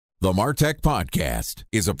The Martech Podcast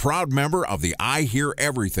is a proud member of the I Hear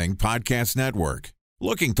Everything Podcast Network.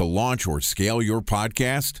 Looking to launch or scale your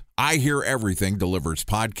podcast? I Hear Everything delivers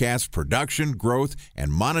podcast production, growth,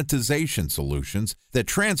 and monetization solutions that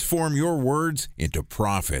transform your words into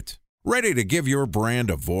profit. Ready to give your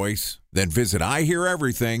brand a voice? Then visit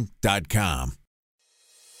iheareverything.com.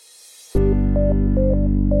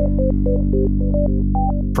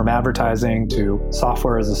 From advertising to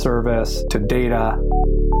software as a service to data.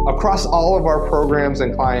 Across all of our programs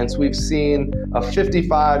and clients, we've seen a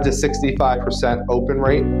 55 to 65% open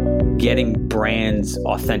rate. Getting brands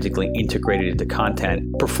authentically integrated into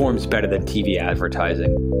content performs better than TV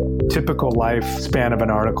advertising. Typical lifespan of an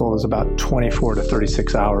article is about 24 to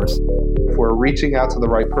 36 hours. If we're reaching out to the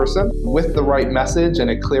right person with the right message and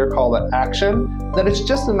a clear call to action, then it's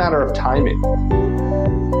just a matter of timing.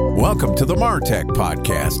 Welcome to the Martech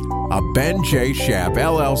Podcast, a Ben J. Shap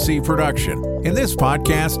LLC production. In this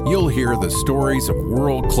podcast, you'll hear the stories of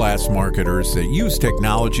world-class marketers that use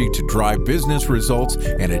technology to drive business results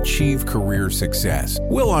and achieve career success.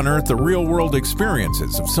 We'll unearth the real-world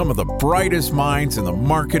experiences of some of the brightest minds in the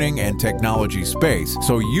marketing and technology space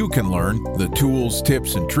so you can learn the tools,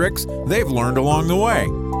 tips, and tricks they've learned along the way.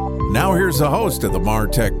 Now here's the host of the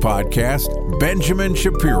Martech Podcast, Benjamin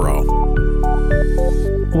Shapiro.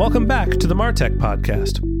 Welcome back to the Martech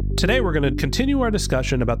Podcast. Today we're going to continue our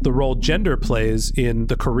discussion about the role gender plays in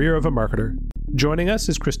the career of a marketer. Joining us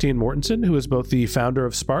is Christine Mortensen, who is both the founder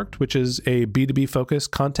of Sparked, which is a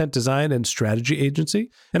B2B-focused content design and strategy agency.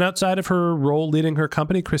 And outside of her role leading her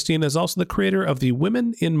company, Christine is also the creator of the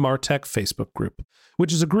Women in Martech Facebook group,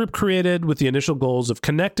 which is a group created with the initial goals of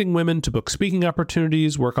connecting women to book speaking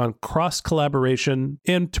opportunities, work on cross-collaboration,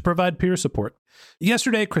 and to provide peer support.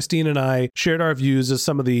 Yesterday, Christine and I shared our views of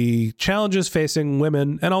some of the challenges facing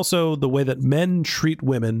women and also the way that men treat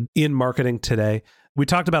women in marketing today. We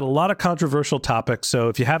talked about a lot of controversial topics, so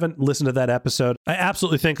if you haven't listened to that episode, I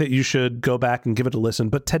absolutely think that you should go back and give it a listen.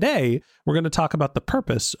 But today, we're going to talk about the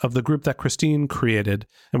purpose of the group that Christine created,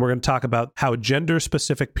 and we're going to talk about how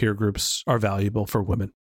gender-specific peer groups are valuable for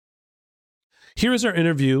women. Here is our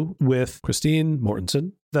interview with Christine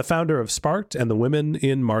Mortensen, the founder of Sparked and the Women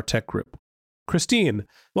in Martech group. Christine,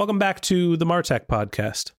 welcome back to the Martech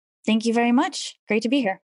Podcast. Thank you very much. Great to be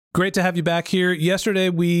here. Great to have you back here. Yesterday,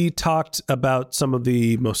 we talked about some of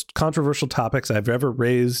the most controversial topics I've ever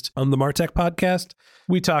raised on the Martech Podcast.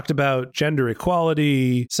 We talked about gender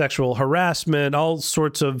equality, sexual harassment, all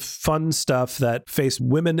sorts of fun stuff that face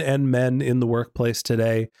women and men in the workplace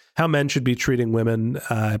today, how men should be treating women.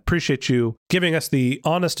 I appreciate you giving us the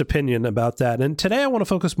honest opinion about that. And today, I want to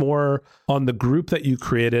focus more on the group that you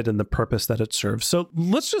created and the purpose that it serves. So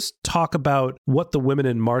let's just talk about what the Women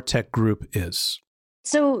in Martech group is.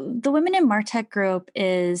 So the Women in Martech group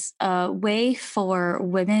is a way for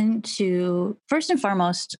women to, first and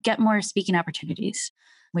foremost, get more speaking opportunities.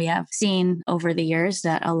 We have seen over the years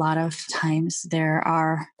that a lot of times there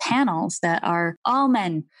are panels that are all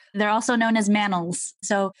men. They're also known as manels.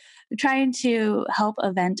 So trying to help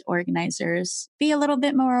event organizers be a little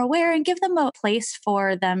bit more aware and give them a place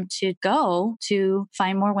for them to go to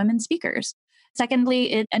find more women speakers.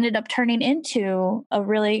 Secondly, it ended up turning into a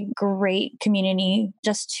really great community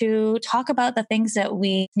just to talk about the things that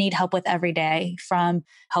we need help with every day, from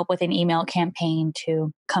help with an email campaign to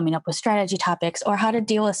coming up with strategy topics or how to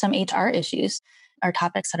deal with some HR issues, are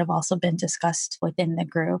topics that have also been discussed within the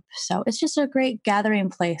group. So it's just a great gathering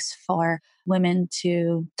place for women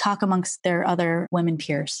to talk amongst their other women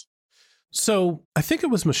peers. So I think it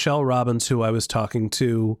was Michelle Robbins who I was talking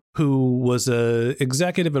to, who was a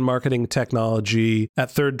executive in marketing technology at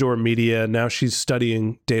Third Door Media. Now she's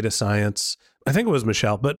studying data science. I think it was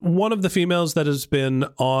Michelle, but one of the females that has been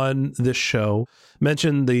on this show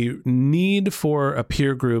mentioned the need for a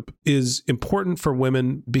peer group is important for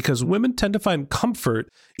women because women tend to find comfort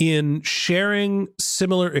in sharing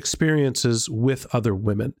similar experiences with other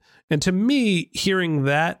women. And to me, hearing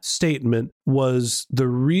that statement was the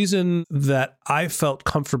reason that I felt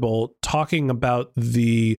comfortable talking about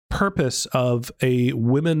the purpose of a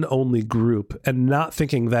women-only group and not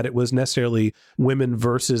thinking that it was necessarily women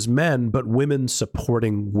versus men, but women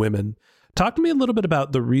supporting women. Talk to me a little bit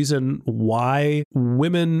about the reason why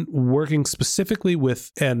women working specifically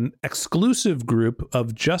with an exclusive group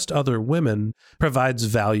of just other women provides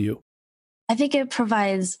value. I think it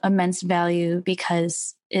provides immense value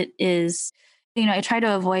because it is, I try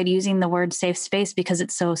to avoid using the word safe space because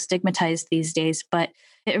it's so stigmatized these days, but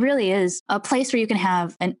it really is a place where you can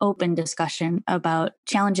have an open discussion about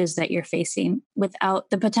challenges that you're facing without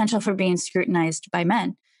the potential for being scrutinized by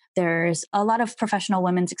men. There's a lot of professional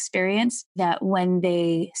women's experience that when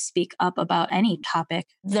they speak up about any topic,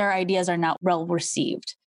 their ideas are not well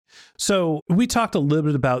received. So we talked a little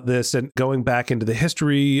bit about this and going back into the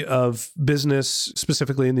history of business,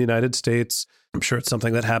 specifically in the United States. I'm sure it's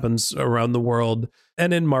something that happens around the world.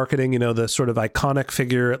 And in marketing, the sort of iconic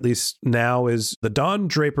figure, at least now, is the Don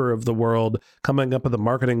Draper of the world, coming up with a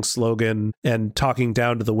marketing slogan and talking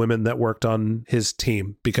down to the women that worked on his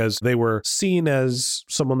team because they were seen as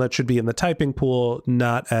someone that should be in the typing pool,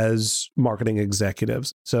 not as marketing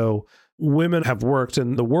executives. So women have worked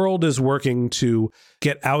and the world is working to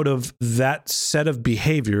get out of that set of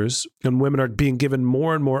behaviors, and women are being given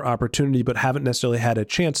more and more opportunity, but haven't necessarily had a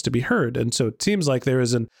chance to be heard. And so it seems like there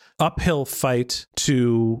is an uphill fight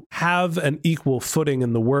to have an equal footing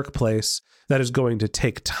in the workplace that is going to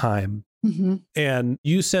take time. Mm-hmm. And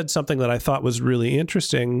you said something that I thought was really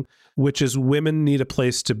interesting, which is women need a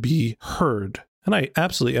place to be heard. And I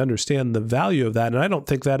absolutely understand the value of that. And I don't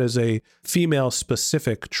think that is a female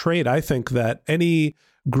specific trait. I think that any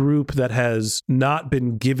group that has not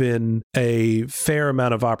been given a fair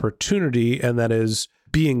amount of opportunity and that is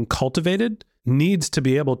being cultivated needs to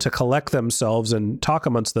be able to collect themselves and talk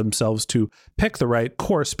amongst themselves to pick the right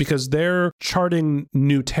course because they're charting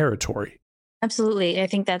new territory. Absolutely. I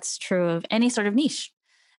think that's true of any sort of niche.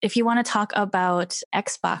 If you want to talk about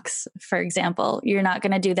Xbox, for example, you're not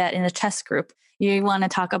going to do that in a chess group. You want to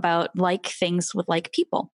talk about like things with like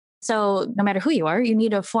people. So no matter who you are, you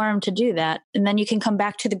need a forum to do that. And then you can come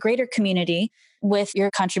back to the greater community with your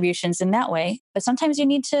contributions in that way. But sometimes you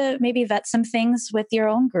need to maybe vet some things with your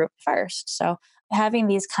own group first. So having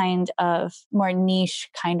these kind of more niche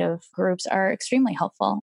kind of groups are extremely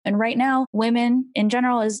helpful. And right now, women in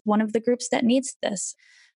general is one of the groups that needs this.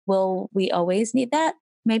 Will we always need that?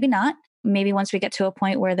 Maybe not. Maybe once we get to a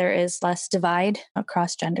point where there is less divide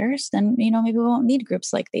across genders, then, maybe we won't need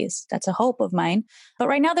groups like these. That's a hope of mine. But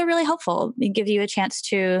right now, they're really helpful. They give you a chance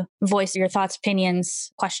to voice your thoughts,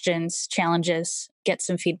 opinions, questions, challenges, get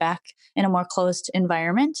some feedback in a more closed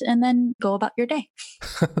environment, and then go about your day.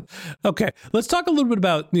 Okay. Let's talk a little bit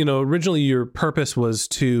about, originally your purpose was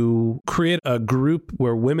to create a group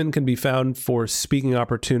where women can be found for speaking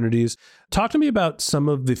opportunities. Talk to me about some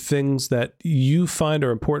of the things that you find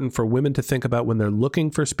are important for women to think about when they're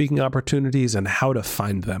looking for speaking opportunities and how to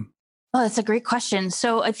find them. Oh, that's a great question.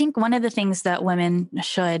 So I think one of the things that women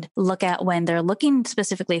should look at when they're looking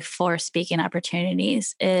specifically for speaking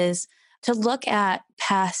opportunities is to look at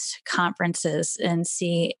past conferences and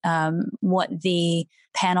see what the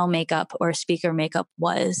panel makeup or speaker makeup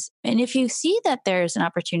was. And if you see that there's an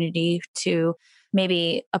opportunity to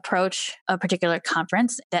maybe approach a particular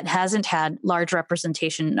conference that hasn't had large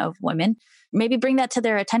representation of women, maybe bring that to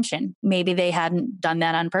their attention. Maybe they hadn't done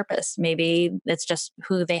that on purpose. Maybe it's just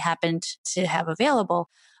who they happened to have available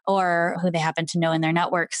or who they happen to know in their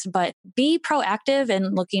networks. But be proactive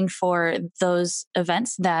in looking for those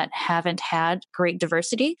events that haven't had great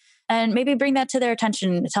diversity and maybe bring that to their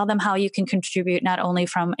attention. Tell them how you can contribute not only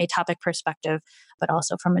from a topic perspective, but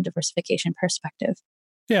also from a diversification perspective.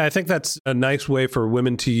 Yeah, I think that's a nice way for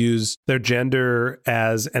women to use their gender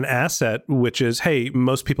as an asset, which is, hey,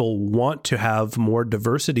 most people want to have more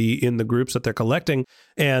diversity in the groups that they're collecting.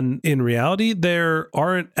 And in reality, there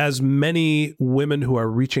aren't as many women who are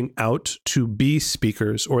reaching out to be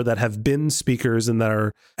speakers or that have been speakers and that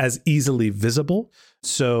are as easily visible.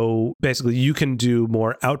 So basically, you can do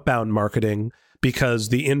more outbound marketing because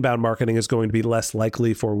the inbound marketing is going to be less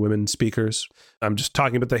likely for women speakers. I'm just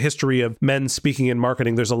talking about the history of men speaking in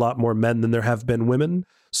marketing. There's a lot more men than there have been women.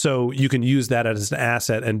 So you can use that as an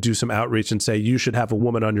asset and do some outreach and say, you should have a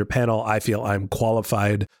woman on your panel. I feel I'm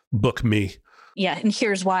qualified. Book me. Yeah. And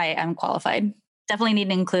here's why I'm qualified. Definitely need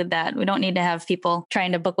to include that. We don't need to have people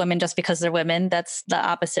trying to book women just because they're women. That's the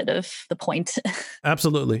opposite of the point.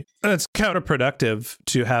 Absolutely. And it's counterproductive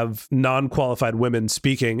to have non-qualified women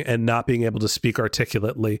speaking and not being able to speak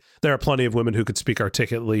articulately. There are plenty of women who could speak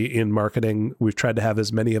articulately in marketing. We've tried to have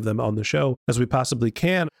as many of them on the show as we possibly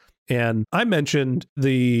can. And I mentioned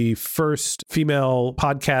the first female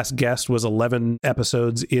podcast guest was 11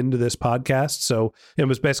 episodes into this podcast. So it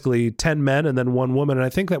was basically 10 men and then one woman. And I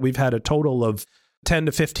think that we've had a total of 10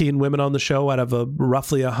 to 15 women on the show out of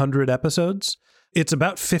roughly 100 episodes. It's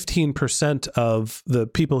about 15% of the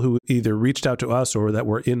people who either reached out to us or that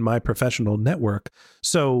were in my professional network.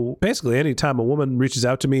 So basically, anytime a woman reaches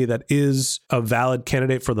out to me that is a valid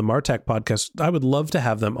candidate for the Martech podcast, I would love to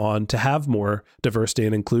have them on to have more diversity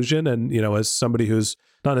and inclusion. And, as somebody who's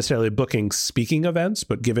not necessarily booking speaking events,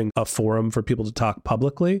 but giving a forum for people to talk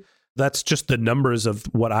publicly, That's just the numbers of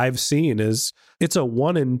what I've seen is it's a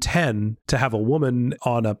 1 in 10 to have a woman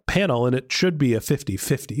on a panel, and it should be a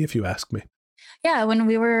 50-50 if you ask me. Yeah, when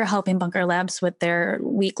we were helping Bunker Labs with their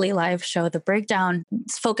weekly live show, The Breakdown,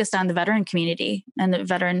 it's focused on the veteran community and the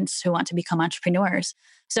veterans who want to become entrepreneurs.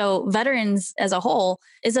 So veterans as a whole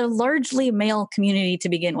is a largely male community to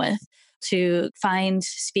begin with. To find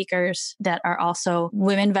speakers that are also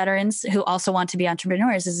women veterans who also want to be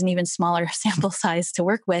entrepreneurs is an even smaller sample size to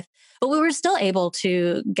work with. But we were still able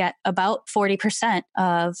to get about 40%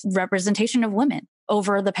 of representation of women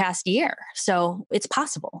over the past year. So it's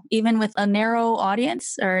possible. Even with a narrow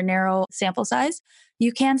audience or a narrow sample size,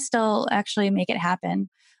 you can still actually make it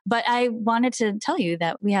happen. But I wanted to tell you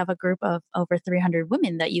that we have a group of over 300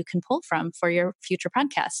 women that you can pull from for your future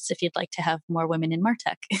podcasts if you'd like to have more women in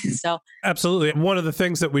MarTech. So absolutely. One of the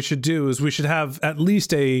things that we should do is we should have at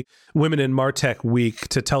least a Women in MarTech week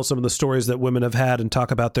to tell some of the stories that women have had and talk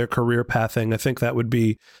about their career pathing. I think that would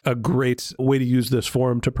be a great way to use this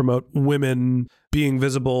forum to promote women being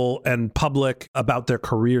visible and public about their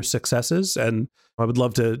career successes. And I would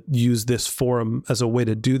love to use this forum as a way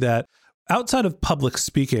to do that. Outside of public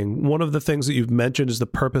speaking, one of the things that you've mentioned is the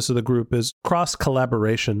purpose of the group is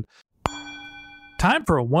cross-collaboration. Time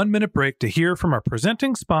for a 1-minute break to hear from our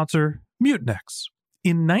presenting sponsor, Mutinex.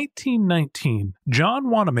 In 1919, John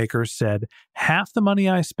Wanamaker said, "Half the money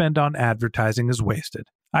I spend on advertising is wasted.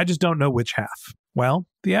 I just don't know which half." Well,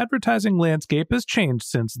 the advertising landscape has changed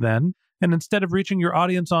since then, and instead of reaching your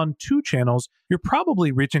audience on 2 channels, you're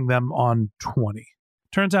probably reaching them on 20.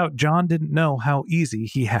 Turns out John didn't know how easy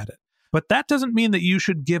he had it. But that doesn't mean that you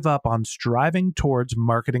should give up on striving towards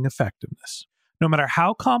marketing effectiveness. No matter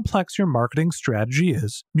how complex your marketing strategy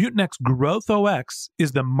is, Mutinex GrowthOS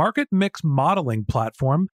is the market mix modeling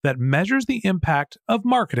platform that measures the impact of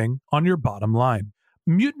marketing on your bottom line.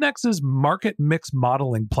 Mutinex's market mix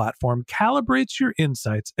modeling platform calibrates your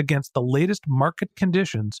insights against the latest market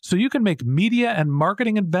conditions so you can make media and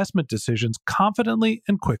marketing investment decisions confidently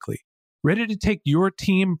and quickly. Ready to take your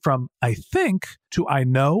team from I think to I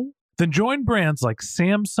know? Then join brands like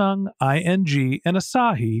Samsung, ING, and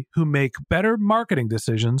Asahi who make better marketing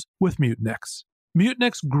decisions with Mutinex.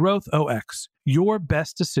 Mutinex GrowthOS. Your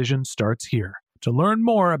best decision starts here. To learn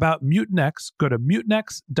more about Mutinex, go to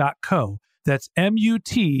mutinex.co. That's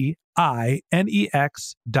MUTINEX.co.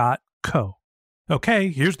 Okay,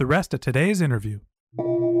 here's the rest of today's interview.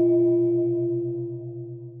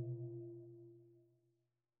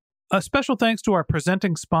 A special thanks to our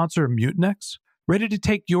presenting sponsor, Mutinex. Ready to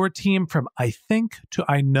take your team from I think to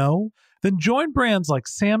I know? Then join brands like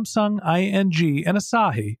Samsung, ING, and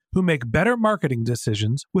Asahi who make better marketing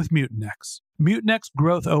decisions with Mutinex. Mutinex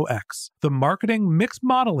GrowthOS, the marketing mix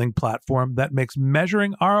modeling platform that makes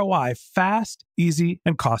measuring ROI fast, easy,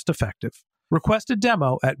 and cost-effective. Request a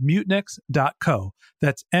demo at mutinex.co.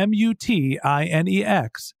 That's MUTINEX.co.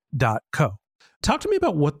 Talk to me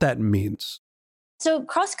about what that means. So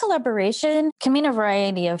cross-collaboration can mean a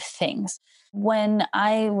variety of things. When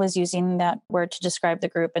I was using that word to describe the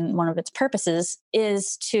group, and one of its purposes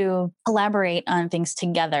is to collaborate on things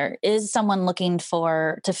together. Is someone looking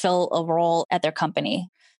to fill a role at their company?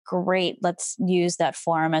 Great. Let's use that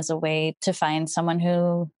forum as a way to find someone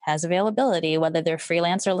who has availability, whether they're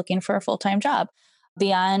freelance or looking for a full-time job.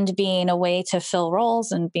 Beyond being a way to fill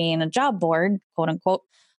roles and being a job board, quote unquote,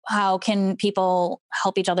 how can people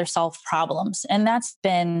help each other solve problems? And that's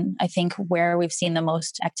been, I think, where we've seen the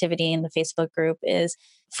most activity in the Facebook group is,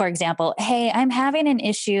 for example, hey, I'm having an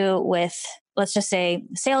issue with, let's just say,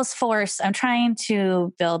 Salesforce. I'm trying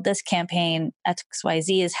to build this campaign.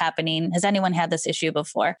 XYZ is happening. Has anyone had this issue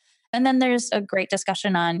before? And then there's a great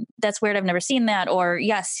discussion on, that's weird, I've never seen that. Or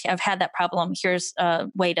yes, I've had that problem. Here's a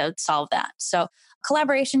way to solve that. So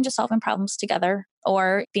collaboration, just solving problems together,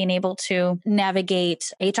 or being able to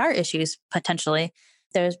navigate HR issues potentially.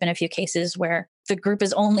 There's been a few cases where the group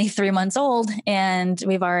is only 3 months old, and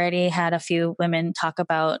we've already had a few women talk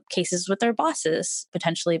about cases with their bosses,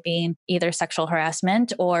 potentially being either sexual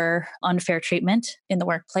harassment or unfair treatment in the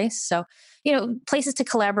workplace. So, places to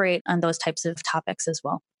collaborate on those types of topics as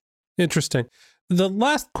well. Interesting. The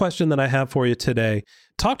last question that I have for you today,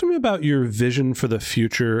 talk to me about your vision for the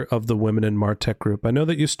future of the Women in MarTech group. I know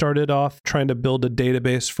that you started off trying to build a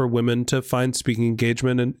database for women to find speaking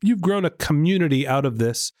engagement, and you've grown a community out of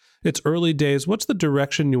this. It's early days. What's the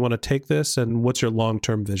direction you want to take this, and what's your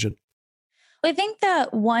long-term vision? I think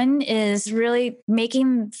that one is really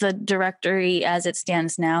making the directory as it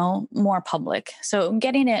stands now more public. So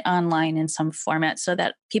getting it online in some format so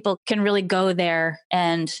that people can really go there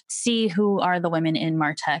and see who are the women in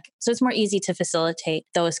MarTech. So it's more easy to facilitate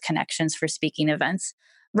those connections for speaking events.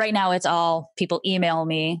 Right now, it's all people email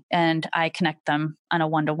me and I connect them on a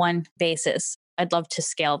one-to-one basis. I'd love to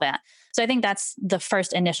scale that. So I think that's the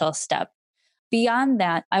first initial step. Beyond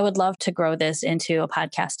that, I would love to grow this into a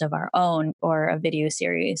podcast of our own or a video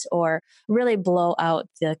series, or really blow out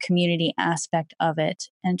the community aspect of it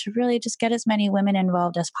and to really just get as many women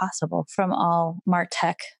involved as possible from all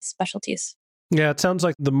MarTech specialties. Yeah, it sounds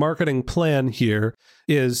like the marketing plan here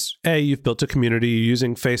is, A, you've built a community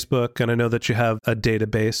using Facebook, and I know that you have a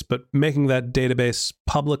database, but making that database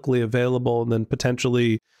publicly available and then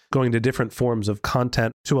potentially going to different forms of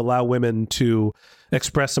content to allow women to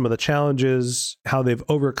express some of the challenges, how they've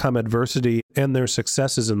overcome adversity, and their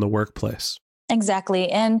successes in the workplace. Exactly.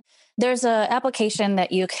 And there's an application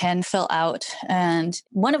that you can fill out. And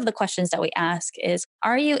one of the questions that we ask is,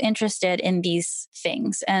 are you interested in these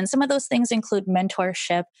things? And some of those things include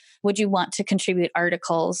mentorship. Would you want to contribute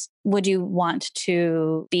articles? Would you want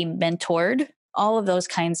to be mentored? All of those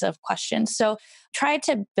kinds of questions. So try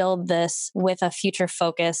to build this with a future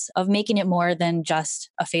focus of making it more than just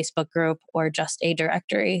a Facebook group or just a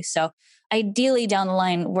directory. So ideally down the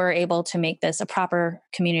line, we're able to make this a proper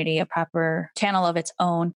community, a proper channel of its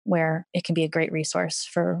own, where it can be a great resource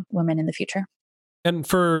for women in the future. And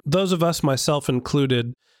for those of us, myself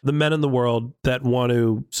included, the men in the world that want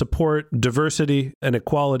to support diversity and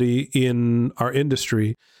equality in our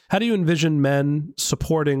industry, how do you envision men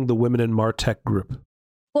supporting the Women in MarTech group?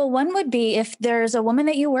 Well, one would be if there's a woman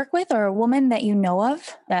that you work with or a woman that you know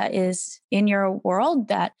of that is in your world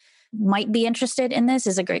that might be interested in this,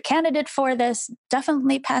 is a great candidate for this,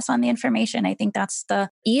 definitely pass on the information. I think that's the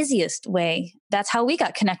easiest way. That's how we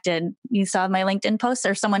got connected. You saw my LinkedIn post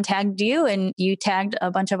or someone tagged you and you tagged a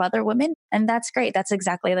bunch of other women. And that's great. That's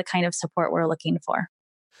exactly the kind of support we're looking for.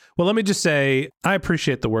 Well, let me just say, I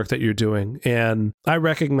appreciate the work that you're doing. And I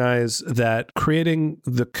recognize that creating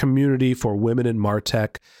the community for women in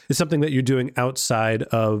MarTech is something that you're doing outside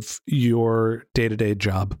of your day-to-day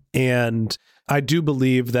job. And I do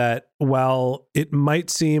believe that while it might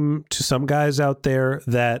seem to some guys out there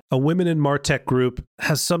that a Women in MarTech group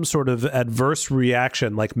has some sort of adverse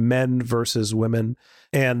reaction, like men versus women,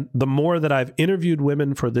 and the more that I've interviewed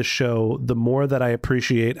women for this show, the more that I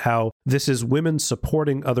appreciate how this is women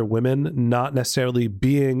supporting other women, not necessarily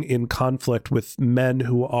being in conflict with men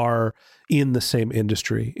who are in the same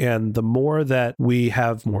industry. And the more that we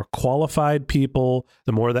have more qualified people,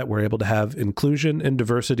 the more that we're able to have inclusion and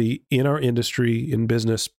diversity in our industry, in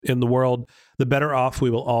business, in the world, the better off we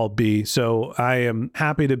will all be. So I am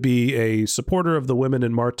happy to be a supporter of the Women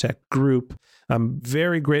in MarTech group. I'm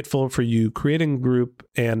very grateful for you creating a group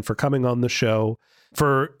and for coming on the show.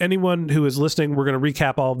 For anyone who is listening, we're going to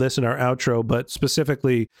recap all of this in our outro, but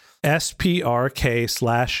specifically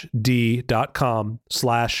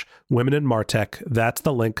sprk/d.com/women in MarTech. That's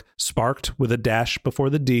the link, sparked with a dash before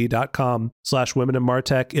the d.com/women in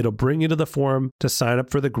MarTech. It'll bring you to the forum to sign up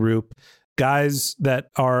for the group. Guys that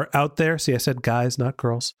are out there, see, I said guys, not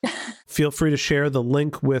girls. Feel free to share the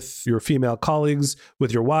link with your female colleagues,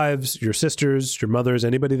 with your wives, your sisters, your mothers,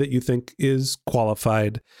 anybody that you think is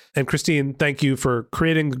qualified. And Christine, thank you for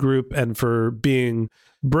creating the group and for being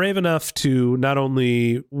brave enough to not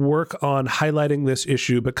only work on highlighting this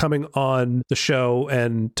issue, but coming on the show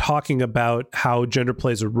and talking about how gender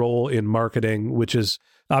plays a role in marketing, which is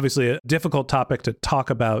obviously a difficult topic to talk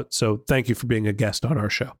about. So thank you for being a guest on our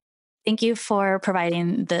show. Thank you for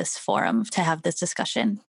providing this forum to have this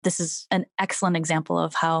discussion. This is an excellent example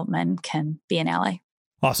of how men can be an ally.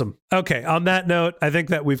 Awesome. Okay. On that note, I think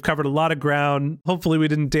that we've covered a lot of ground. Hopefully we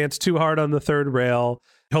didn't dance too hard on the third rail.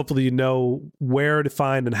 Hopefully you know where to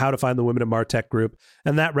find and how to find the Women in MarTech group.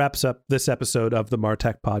 And that wraps up this episode of the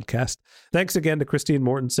MarTech podcast. Thanks again to Christine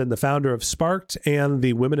Mortensen, the founder of Sparked and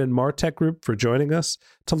the Women in MarTech group, for joining us.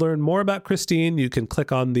 To learn more about Christine, you can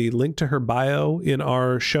click on the link to her bio in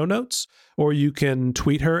our show notes, or you can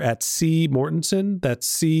tweet her at C Mortensen. That's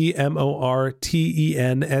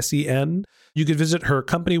CMORTENSEN. You can visit her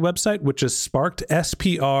company website, which is sparked,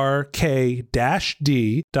 sprk-d.com.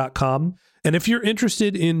 And if you're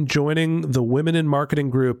interested in joining the Women in Marketing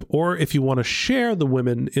group, or if you want to share the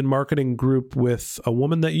Women in Marketing group with a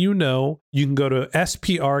woman that you know, you can go to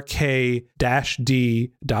sprk-d.com,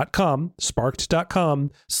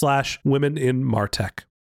 sparked.com/women in MarTech.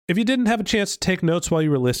 If you didn't have a chance to take notes while you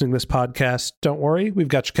were listening to this podcast, don't worry, we've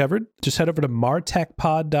got you covered. Just head over to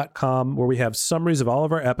martechpod.com, where we have summaries of all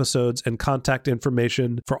of our episodes and contact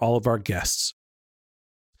information for all of our guests.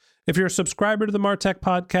 If you're a subscriber to the MarTech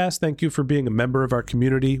podcast, thank you for being a member of our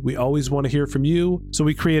community. We always want to hear from you, so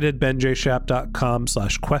we created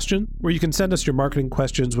benjshap.com/question, where you can send us your marketing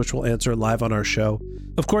questions, which we'll answer live on our show.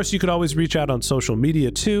 Of course, you could always reach out on social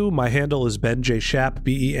media too. My handle is benjshap,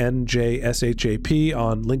 BenJShap,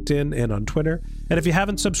 on LinkedIn and on Twitter. And if you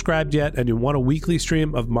haven't subscribed yet and you want a weekly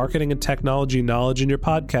stream of marketing and technology knowledge in your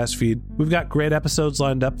podcast feed, we've got great episodes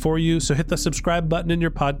lined up for you, so hit the subscribe button in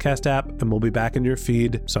your podcast app and we'll be back in your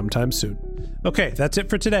feed sometime soon. Okay, that's it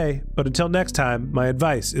for today, but until next time, my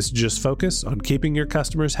advice is to just focus on keeping your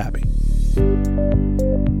customers happy.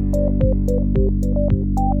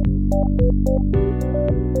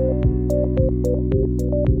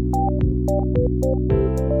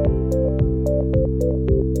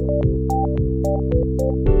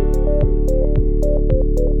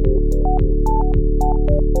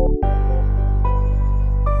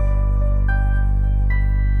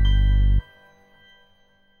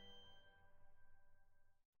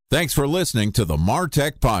 Thanks for listening to the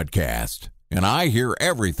MarTech Podcast, an I Hear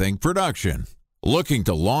Everything production. Looking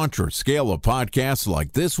to launch or scale a podcast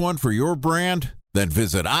like this one for your brand? Then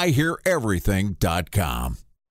visit iheareverything.com.